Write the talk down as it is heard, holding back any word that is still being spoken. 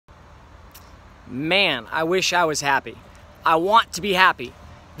Man, I wish I was happy. I want to be happy.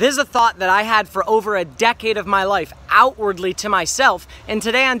 This is a thought that I had for over a decade of my life, outwardly to myself, and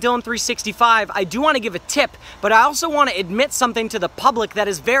today on Dylan 365, I do want to give a tip, but I also want to admit something to the public that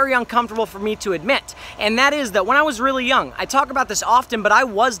is very uncomfortable for me to admit, and that is that when I was really young, I talk about this often, but I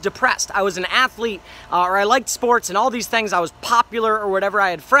was depressed. I was an athlete, or I liked sports and all these things. I was popular or whatever, I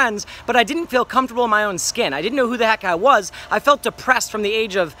had friends, but I didn't feel comfortable in my own skin. I didn't know who the heck I was. I felt depressed from the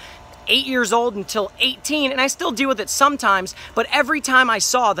age of 8 years old until 18, and I still deal with it sometimes, but every time I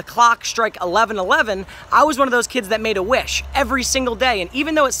saw the clock strike 11:11, I was one of those kids that made a wish every single day. And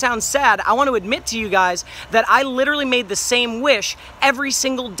even though it sounds sad, I want to admit to you guys that I literally made the same wish every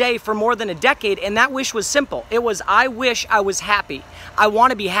single day for more than a decade, and that wish was simple. It was, I wish I was happy. I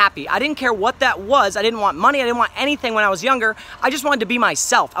want to be happy. I didn't care what that was. I didn't want money. I didn't want anything when I was younger. I just wanted to be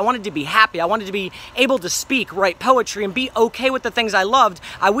myself. I wanted to be happy. I wanted to be able to speak, write poetry, and be okay with the things I loved.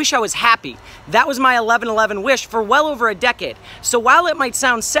 I wish I was happy. That was my 11/11 wish for well over a decade. So while it might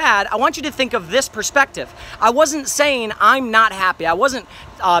sound sad, I want you to think of this perspective. I wasn't saying I'm not happy. I wasn't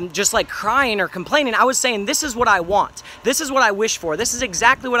just like crying or complaining. I was saying this is what I want. This is what I wish for. This is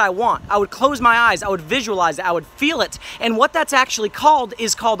exactly what I want. I would close my eyes. I would visualize it. I would feel it. And what that's actually called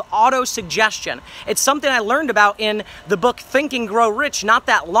is called autosuggestion. It's something I learned about in the book Think and Grow Rich not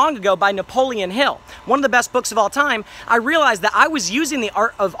that long ago by Napoleon Hill. One of the best books of all time. I realized that I was using the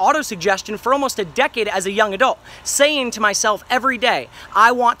art of autosuggestion for almost a decade as a young adult, saying to myself every day,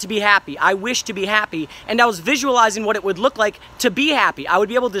 I want to be happy. I wish to be happy. And I was visualizing what it would look like to be happy. I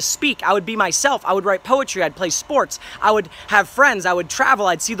would be able to speak. I would be myself. I would write poetry. I'd play sports. I would have friends. I would travel.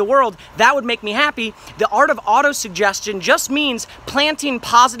 I'd see the world. That would make me happy. The art of autosuggestion just means planting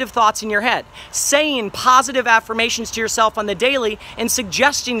positive thoughts in your head, saying positive affirmations to yourself on the daily, and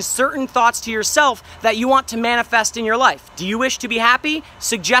suggesting certain thoughts to yourself that you want to manifest in your life. Do you wish to be happy?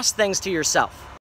 Suggest things to yourself.